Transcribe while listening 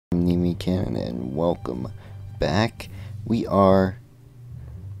Cannon, and welcome back. We are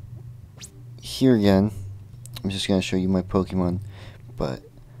here again. I'm just going to show you my Pokemon, but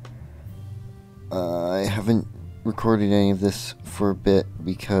I haven't recorded any of this for a bit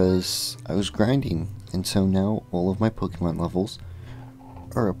because I was grinding, and so now all of my Pokemon levels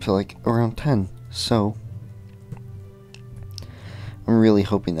are up to like around 10, so I'm really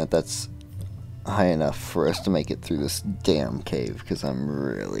hoping that that's high enough for us to make it through this damn cave, because I'm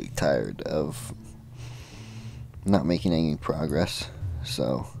really tired of not making any progress.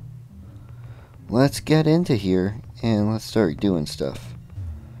 So let's get into here and let's start doing stuff.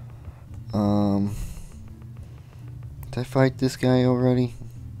 Did I fight this guy already?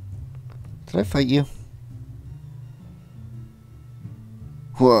 Did I fight you?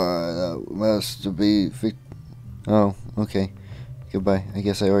 Why, that must be... Oh, okay. Goodbye. I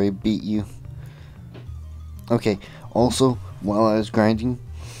guess I already beat you. Okay, also, while I was grinding,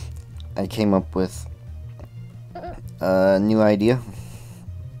 I came up with a new idea.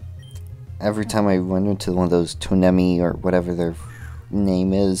 Every time I run into one of those Nemian or whatever their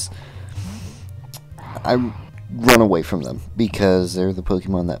name is, I run away from them because they're the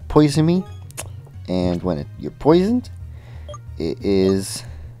Pokemon that poison me, and when you're poisoned, it is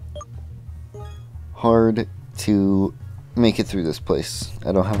hard to make it through this place.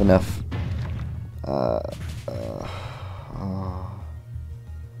 I don't have enough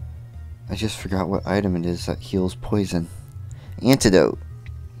I just forgot what item it is that heals poison. Antidote.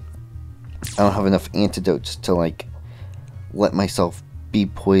 I don't have enough antidotes to like let myself be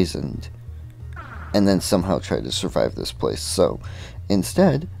poisoned and then somehow try to survive this place. So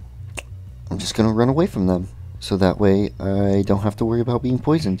instead, I'm just gonna run away from them, so that way I don't have to worry about being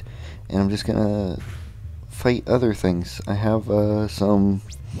poisoned, and I'm just gonna fight other things. I have some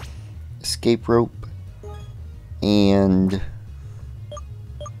escape rope and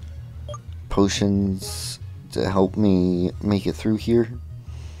potions to help me make it through here.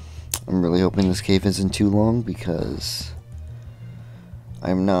 I'm really hoping this cave isn't too long because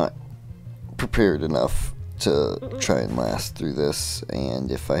I'm not prepared enough to try and last through this, and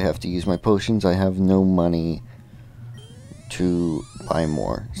if I have to use my potions, I have no money to buy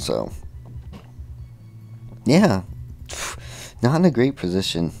more. So yeah, not in a great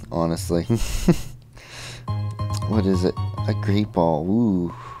position, honestly. What is it? A great ball.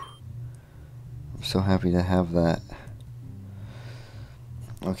 Ooh. I'm so happy to have that.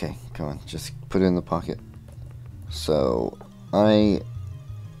 Okay, come on, just put it in the pocket. So, I'm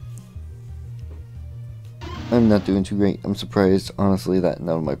not doing too great. I'm surprised, honestly, that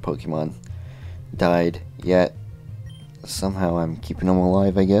none of my Pokemon died yet. Somehow I'm keeping them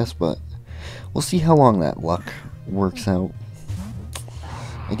alive, I guess, but we'll see how long that luck works out.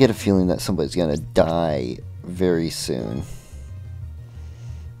 I get a feeling that somebody's gonna die very soon.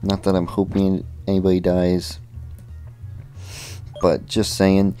 Not that I'm hoping anybody dies, but just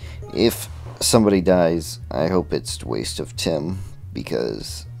saying, if somebody dies, I hope it's a waste of Tim,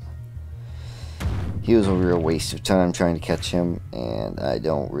 because he was a real waste of time trying to catch him, and I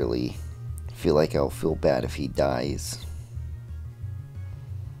don't really feel like I'll feel bad if he dies.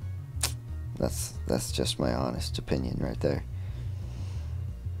 That's just my honest opinion right there.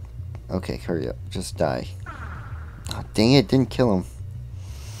 Okay, hurry up. Just die. Oh, dang it, didn't kill him.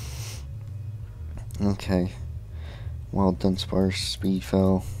 Okay. Well done, Sparse. Speed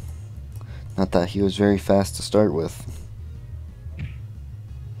fell. Not that he was very fast to start with.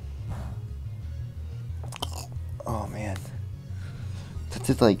 Oh, man. That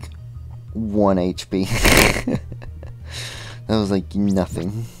did like 1 HP. That was like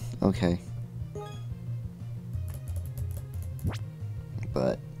nothing. Okay.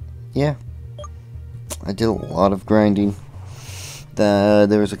 But yeah, I did a lot of grinding.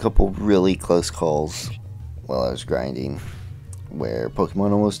 There was a couple really close calls while I was grinding where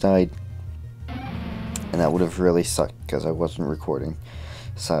Pokemon almost died, and that would have really sucked because I wasn't recording,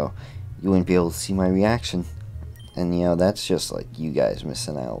 so you wouldn't be able to see my reaction. And you know, that's just like you guys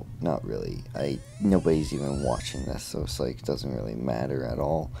missing out. Not really. Nobody's even watching this, so it's like it doesn't really matter at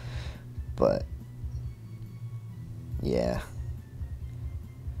all. But yeah,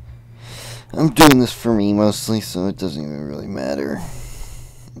 I'm doing this for me mostly, so it doesn't even really matter.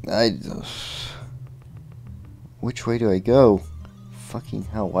 Which way do I go? Fucking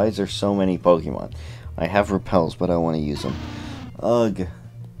hell, why is there so many Pokemon? I have repels, but I want to use them. Ugh.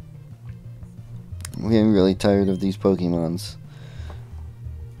 I'm getting really tired of these Pokemons.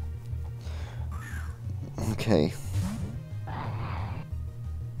 Okay.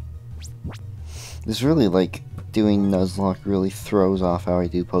 This really, like, doing Nuzlocke really throws off how I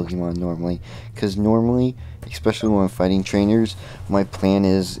do Pokemon normally. Because normally, especially when I'm fighting trainers, my plan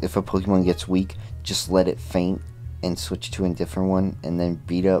is if a Pokemon gets weak, just let it faint and switch to a different one and then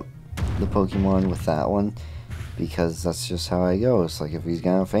beat up the Pokemon with that one, because that's just how I go. It's like if he's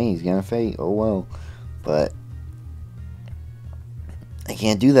gonna faint, he's gonna faint. Oh well. But I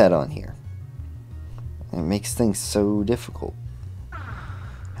can't do that on here. It makes things so difficult.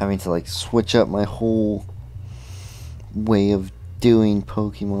 Having to like switch up my whole way of doing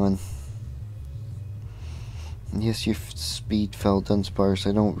Pokemon. Yes, your speed fell, Dunsparce.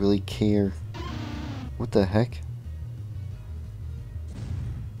 I don't really care. What the heck?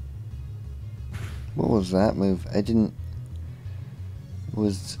 What was that move? I didn't...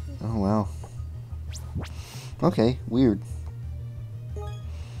 Was... Oh, wow. Okay, weird.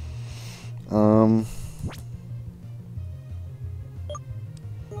 I'm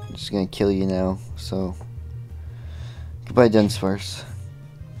just gonna kill you now, so... Goodbye, Dunsparce.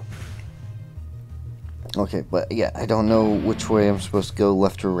 Okay, but yeah, I don't know which way I'm supposed to go,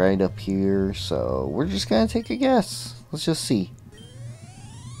 left or right up here, so we're just gonna take a guess. Let's just see.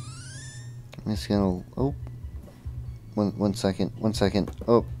 I'm just gonna... Oh. One second.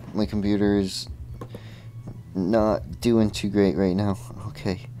 Oh, my computer is not doing too great right now.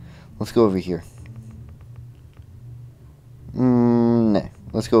 Okay, let's go over here. No,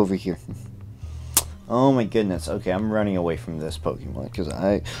 let's go over here. Oh my goodness. Okay, I'm running away from this Pokemon because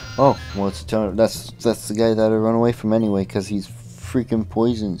oh, well, it's a ton. That's the guy that I run away from anyway, because he's freaking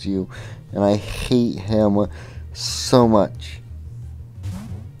poisons you, and I hate him so much.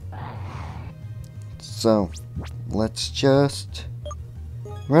 So, let's just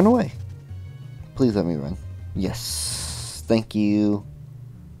run away. Please let me run. Yes, thank you.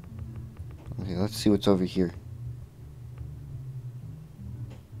 Okay, let's see what's over here.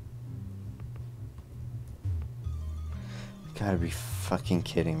 Gotta be fucking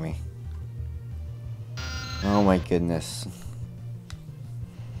kidding me. Oh my goodness.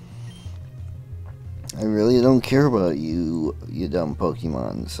 I really don't care about you, you dumb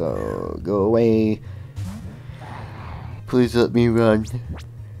Pokemon, so go away. Please let me run.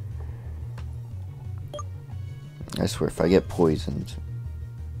 I swear, if I get poisoned.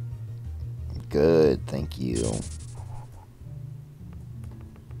 Good, thank you.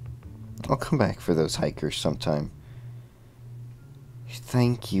 I'll come back for those hikers sometime.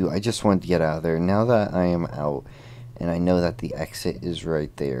 Thank you. I just wanted to get out of there. Now that I am out, and I know that the exit is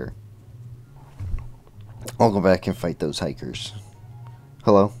right there, I'll go back and fight those hikers.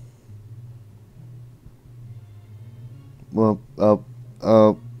 Hello? Well,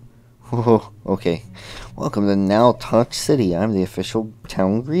 okay. Welcome to Nuzlocke City. I'm the official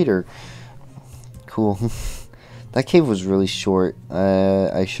town greeter. Cool. That cave was really short.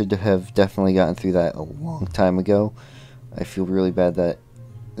 I should have definitely gotten through that a long time ago. I feel really bad that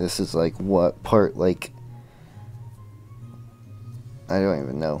this is like what part, like, I don't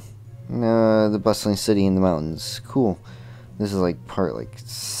even know. The bustling city in the mountains. Cool. This is like part like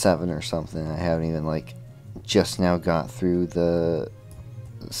 7 or something. I haven't even like just now got through the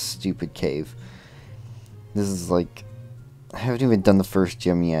stupid cave. This is like, I haven't even done the first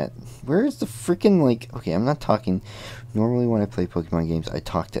gym yet. Where is the freaking, like, okay, I'm not talking, normally when I play Pokemon games, I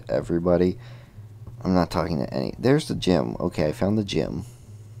talk to everybody. I'm not talking to any. There's the gym. Okay, I found the gym.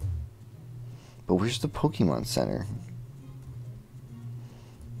 But where's the Pokemon Center?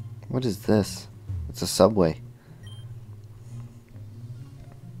 What is this? It's a subway.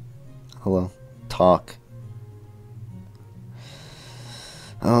 Hello. Talk.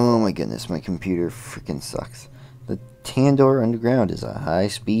 Oh my goodness, my computer freaking sucks. The Tandor Underground is a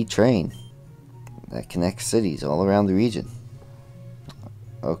high-speed train that connects cities all around the region.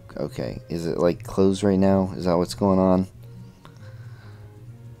 Okay, is it like closed right now? Is that what's going on?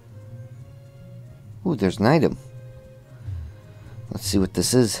 Ooh, there's an item. Let's see what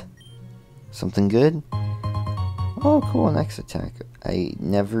this is. Something good? Oh, cool, an X attack. I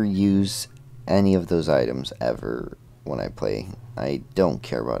never use any of those items ever when I play. I don't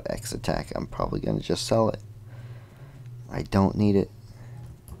care about X attack. I'm probably going to just sell it. I don't need it.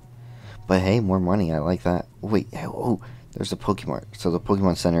 But hey, more money. I like that. Wait, oh. There's a Pokemon. So the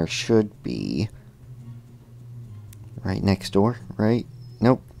Pokemon Center should be right next door, right?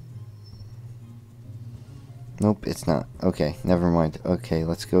 Nope. Nope, it's not. Okay, never mind. Okay,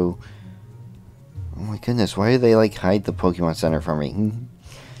 let's go. Oh my goodness, why do they like hide the Pokemon Center from me?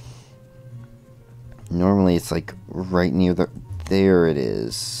 Normally it's like right near the... There it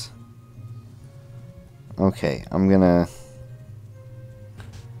is. Okay, I'm gonna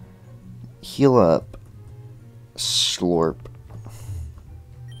heal up. Slurp.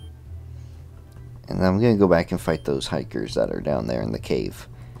 And then I'm gonna go back and fight those hikers that are down there in the cave.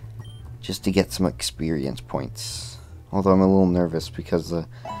 just to get some experience points. Although I'm a little nervous because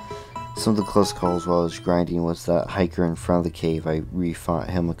some of the close calls while I was grinding was that hiker in front of the cave. I refought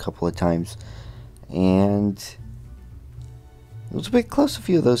him a couple of times, and it was a bit close a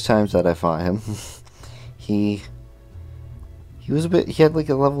few of those times that I fought him. He had like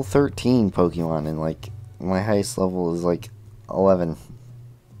a level 13 Pokemon, and like my highest level is like 11.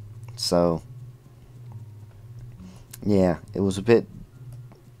 So yeah, it was a bit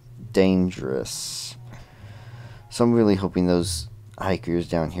dangerous. So I'm really hoping those hikers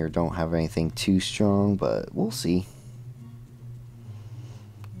down here don't have anything too strong, but we'll see.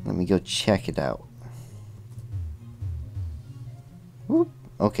 Let me go check it out. Whoop.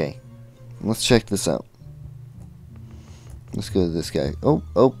 Okay, let's check this out. Let's go to this guy. Oh.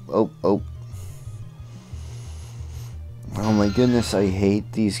 Oh my goodness, I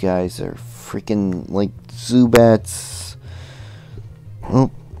hate these guys. They're freaking like Zubats.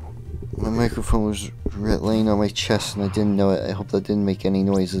 Oh, my microphone was laying on my chest and I didn't know it. I hope that didn't make any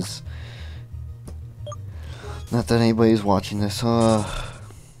noises. Not that anybody's watching this.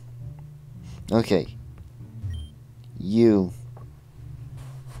 Okay.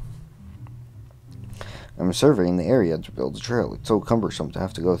 I'm surveying the area to build a trail. It's so cumbersome to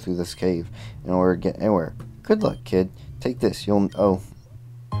have to go through this cave in order to get anywhere. Good luck, kid. Take this. A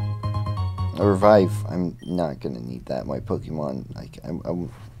revive. I'm not gonna need that. My Pokemon,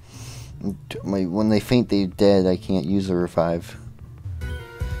 when they faint, they're dead. I can't use a revive.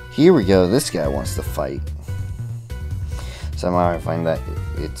 Here we go. This guy wants to fight. Somehow I find that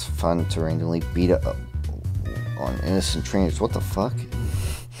it's fun to randomly beat up on innocent trainers. What the fuck?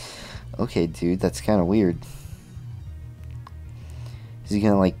 Okay, dude, that's kind of weird. Is he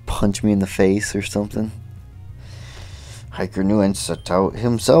gonna like punch me in the face or something? Hiker Nemian set out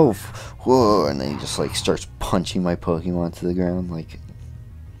himself. Whoa, and then he just like starts punching my Pokemon to the ground. Like,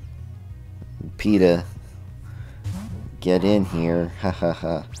 PETA, get in here. Ha ha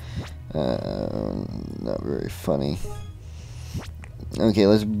ha. Not very funny. Okay,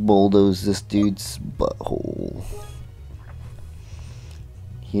 let's bulldoze this dude's butthole.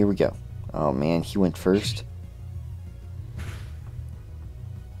 Here we go. Oh man, he went first.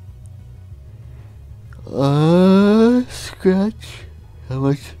 Scratch. How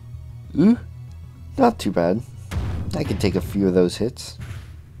much? Ooh, not too bad. I could take a few of those hits.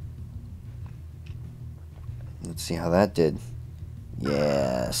 Let's see how that did.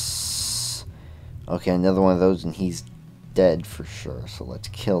 Yes. Okay, another one of those and he's dead for sure. So let's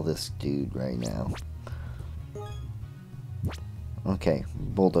kill this dude right now. Okay,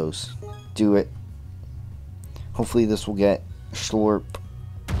 bulldoze. Do it. Hopefully this will get Slurp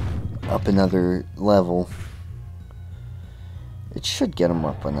up another level. It should get him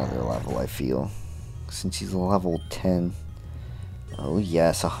up another level, I feel. Since he's level 10. Oh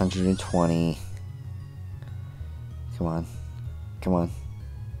yes, 120. Come on. Come on.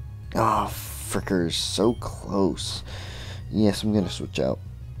 Ah, oh, frickers. So close. Yes, I'm going to switch out.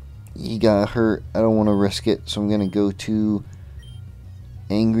 He got hurt. I don't want to risk it, so I'm going to go to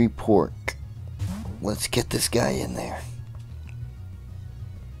Angry Pork. Let's get this guy in there.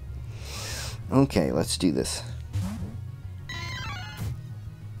 Okay, let's do this.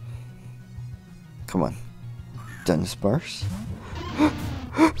 Come on. Dunsparce.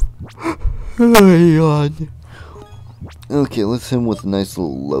 Hang on. Okay, let's hit him with a nice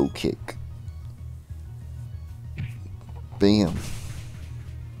little low kick. Bam.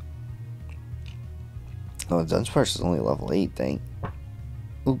 Oh, Dunsparce is only level 8, dang.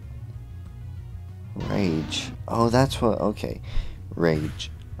 Oop. Rage. Oh, that's what. Okay.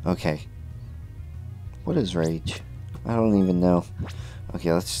 Rage. Okay. What is Rage? I don't even know.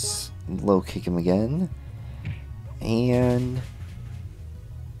 Okay, let's low kick him again. And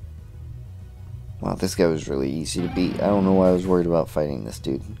wow, this guy was really easy to beat. I don't know why I was worried about fighting this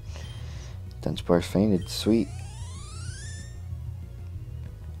dude. Dunsparce fainted. Sweet.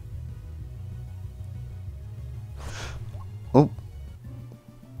 Oh.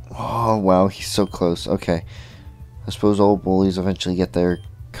 Oh, wow, he's so close. Okay. I suppose all bullies eventually get their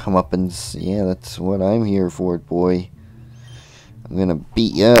comeuppance. Yeah, that's what I'm here for, boy. I'm gonna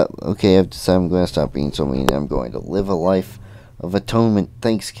beat you up. Okay, I've decided I'm gonna stop being so mean. I'm going to live a life of atonement.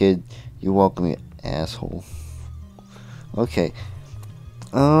 Thanks, kid. You're welcome, you asshole. Okay.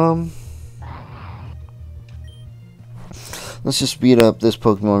 Let's just speed up this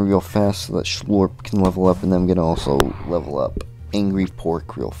Pokemon real fast so that Slurp can level up, and then I'm gonna also level up Angry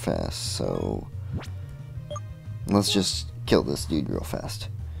Pork real fast. So let's just kill this dude real fast.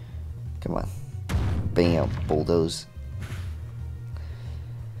 Come on. Bam. Bulldoze.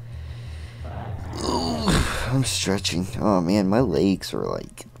 Ooh, I'm stretching. Oh man, my legs are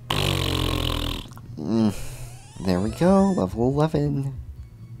like There we go, level 11.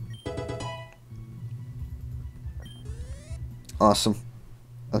 Awesome.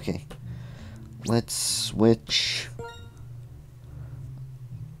 Okay. Let's switch.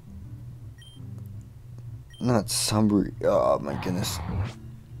 Not Sunbury. Oh my goodness.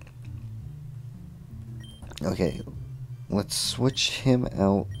 Okay. Let's switch him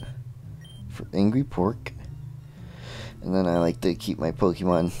out for Angry Pork. And then I like to keep my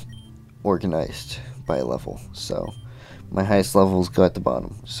Pokemon organized by level. So my highest levels go at the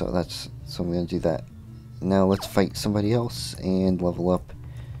bottom. So I'm gonna do that. Now let's fight somebody else and level up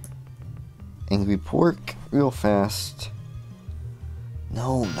Angry Pork real fast.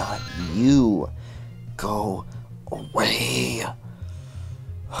 No, not you. Go away.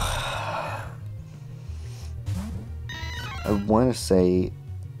 I want to say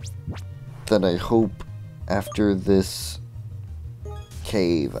that I hope after this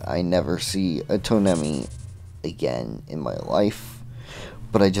cave I never see a Tonemi again in my life.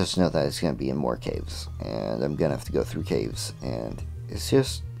 But I just know that it's going to be in more caves. And I'm going to have to go through caves. And it's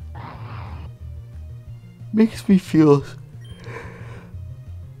just makes me feel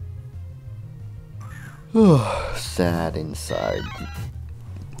sad inside.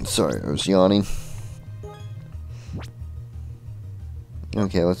 Sorry, I was yawning.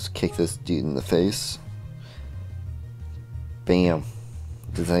 Okay, let's kick this dude in the face. Bam.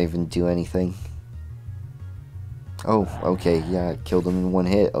 Does that even do anything? Oh, okay, yeah, I killed him in one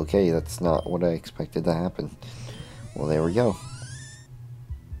hit. Okay, that's not what I expected to happen. Well, there we go.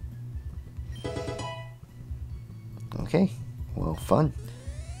 Okay, well, fun.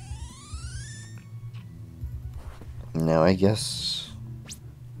 Now I guess.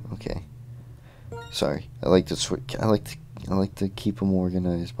 Okay. Sorry, I like to switch. I like to keep them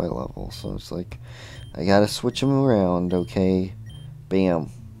organized by level. So it's like I gotta switch them around. Okay, bam.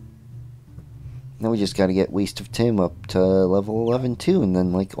 Now we just gotta get Waste of Tim up to level 11 too, and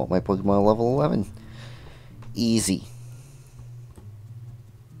then like all my Pokemon level 11. Easy.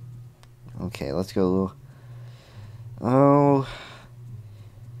 Okay, let's go. Oh,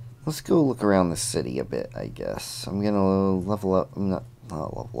 let's go look around the city a bit, I guess. I'm gonna level up. I'm not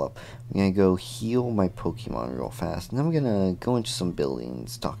level up. I'm gonna go heal my Pokemon real fast, and then I'm gonna go into some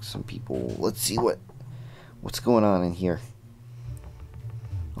buildings, talk to some people. Let's see what's going on in here.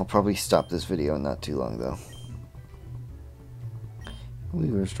 I'll probably stop this video in not too long, though. We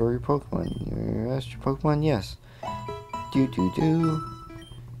restore your Pokemon. You asked your Pokemon? Yes. Do.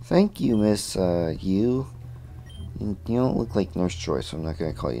 Thank you, Miss, you. You don't look like Nurse Joy, so I'm not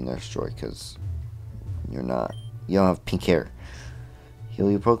going to call you Nurse Joy, because you're not. You don't have pink hair. Heal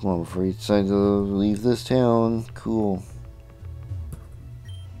your Pokemon before you decide to leave this town. Cool.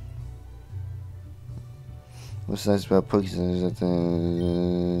 What's nice about Pokemon at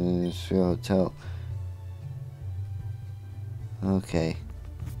the hotel? Okay.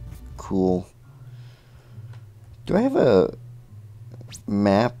 Cool. Do I have a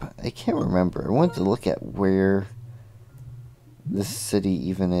map? I can't remember. I wanted to look at where this city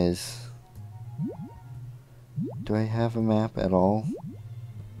even is. Do I have a map at all?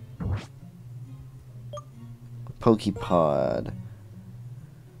 Pokepod.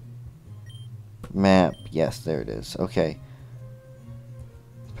 Map. Yes, there it is. Okay.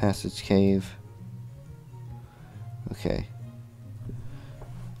 Passage Cave. Okay.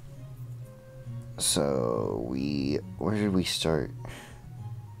 So, where did we start?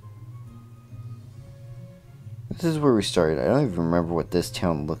 This is where we started. I don't even remember what this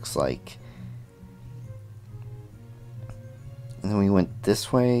town looks like. And then we went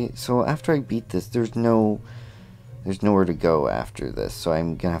this way. So after I beat this, there's nowhere to go after this. So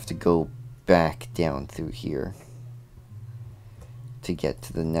I'm gonna have to go back down through here to get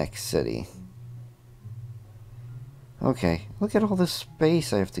to the next city. Okay, look at all the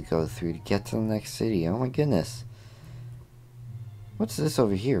space I have to go through to get to the next city. Oh my goodness. What's this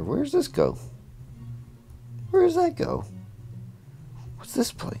over here? Where does this go? Where does that go? What's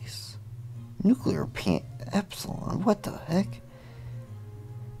this place? Nuclear plant Epsilon. What the heck?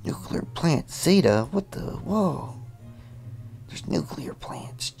 Nuclear plant Zeta. What the? Whoa. There's nuclear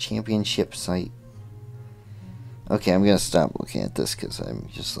plants. Championship site. Okay, I'm gonna stop looking at this because I'm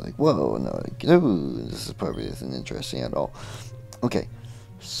just like, whoa, no, this is probably isn't interesting at all. Okay,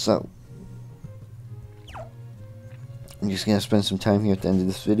 so I'm just gonna spend some time here at the end of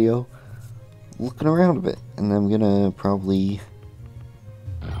this video looking around a bit, and then I'm gonna probably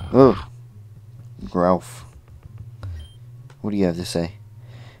Ralph. What do you have to say?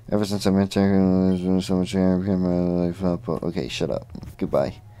 Ever since I met her, there's been so much in my life up. Okay, shut up.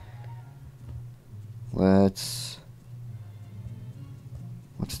 Goodbye. What's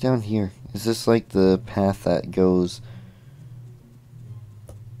down here? Is this like the path that goes...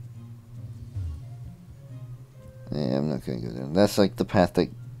 Yeah, I'm not gonna go down. That's like the path that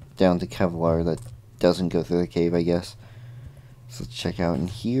down to Kevlar that doesn't go through the cave, I guess. So let's check out in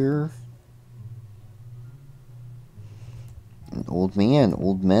here. An old man.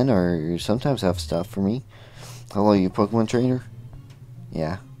 Old men are sometimes have stuff for me. Hello, you Pokemon trainer?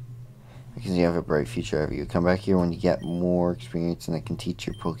 Yeah. Because you have a bright future ahead of you. Come back here when you get more experience and I can teach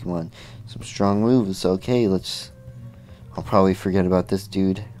your Pokemon some strong moves. Okay, I'll probably forget about this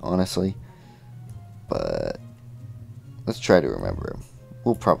dude, honestly. But let's try to remember him.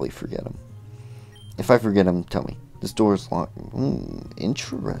 We'll probably forget him. If I forget him, tell me. This door is locked.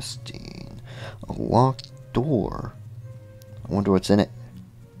 Interesting. A locked door. I wonder what's in it.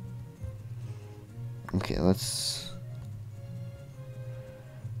 Okay, let's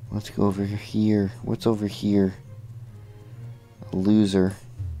go over here. What's over here? A loser.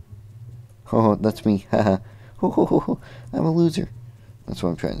 Oh, that's me. Haha. I'm a loser. That's what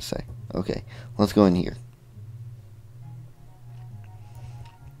I'm trying to say. Okay, let's go in here.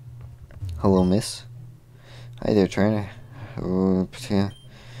 Hello, miss. Hi there, trainer.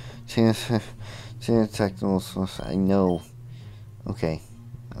 Technical. I know. Okay.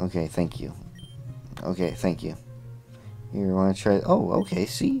 Okay, thank you. Okay, thank you. You want to try? Oh, okay,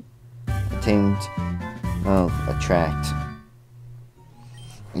 see? Attained. Oh, attract.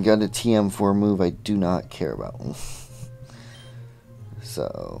 I got a TM for a move I do not care about.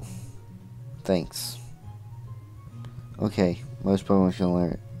 So, thanks. Okay, most Pokemon can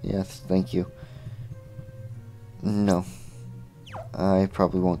learn it. Yes, thank you. No. I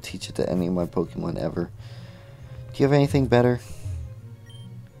probably won't teach it to any of my Pokemon ever. Do you have anything better?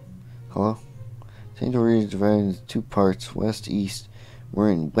 Hello? St. Dory is divided into two parts, west, east.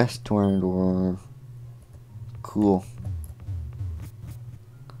 We're in West Torrendor. Cool.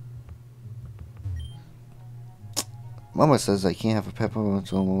 Mama says I can't have a pet Pokemon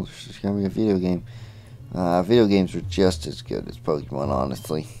until I'm older. She's gonna be a video game. Video games are just as good as Pokemon,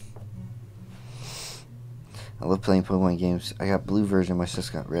 honestly. I love playing Pokemon games. I got blue version, my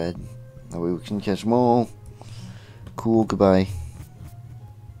sis got red. That way we can catch them all. Cool, goodbye.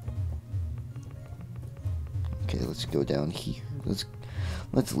 Okay, let's go down here.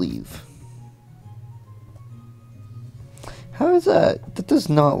 Let's leave. How is that? That does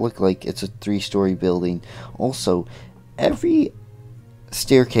not look like it's a 3-story building. Also, every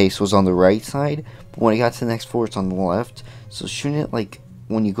staircase was on the right side, but when I got to the next floor, it's on the left. So shouldn't it, like,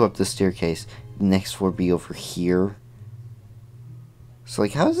 when you go up the staircase, the next floor be over here? So,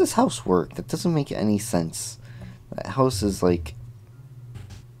 like, how does this house work? That doesn't make any sense. That house is, like,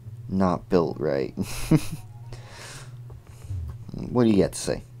 not built right. What do you got to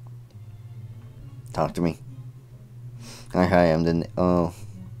say? Talk to me. Hi, I'm the... Oh.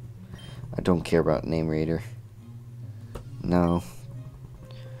 I don't care about name reader. No.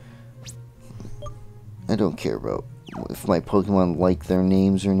 I don't care about if my Pokemon like their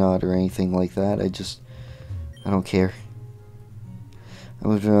names or not or anything like that. I don't care. I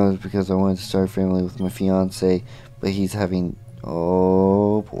moved around because I wanted to start a family with my fiance, but he's having...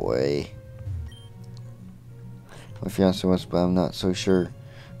 Oh, boy. My fiance wants, but I'm not so sure.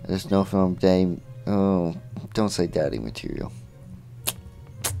 I just know if I'm daddy... Oh, don't say daddy material.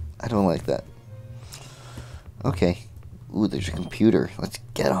 I don't like that. Okay. Ooh, there's a computer. Let's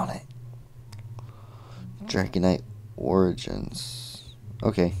get on it. Dragonite Origins.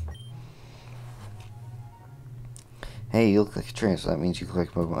 Okay. Hey, you look like a trainer, so that means you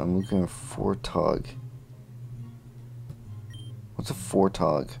collect Pokemon. I'm looking for Fortog. What's a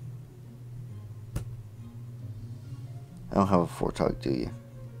Fortog? I don't have a Fortog, do you?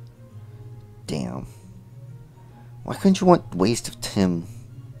 Damn. Why couldn't you want Waste of Tim?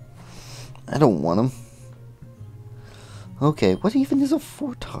 I don't want him. Okay, what even is a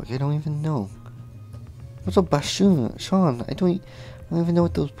Fortog? I don't even know. What's a Bastion? Sean, I don't even know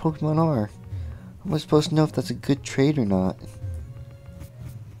what those Pokemon are. How am I supposed to know if that's a good trade or not?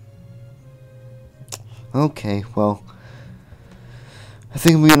 Okay, well, I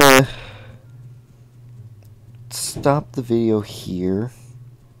think I'm gonna stop the video here.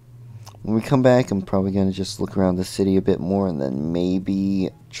 When we come back, I'm probably gonna just look around the city a bit more and then maybe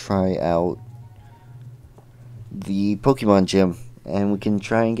try out the Pokemon gym. And we can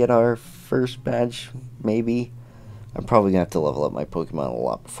try and get our first badge, maybe. I'm probably gonna have to level up my Pokemon a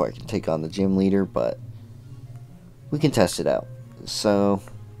lot before I can take on the gym leader, but we can test it out. So,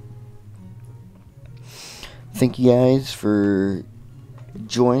 thank you guys for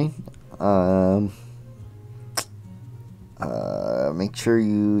joining. Make sure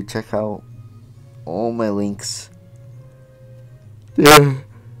you check out all my links.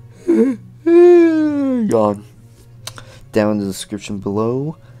 Yawn. Down in the description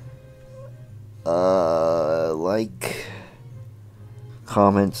below. Like,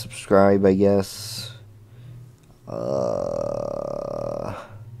 comment, subscribe, I guess.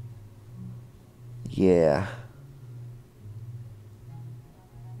 Yeah.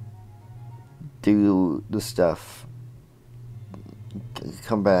 Do the stuff.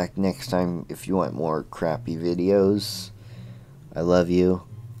 Come back next time if you want more crappy videos. I love you.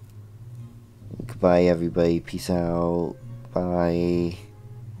 Goodbye, everybody. Peace out. Bye.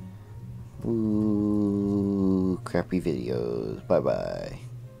 Ooh, crappy videos. Bye-bye.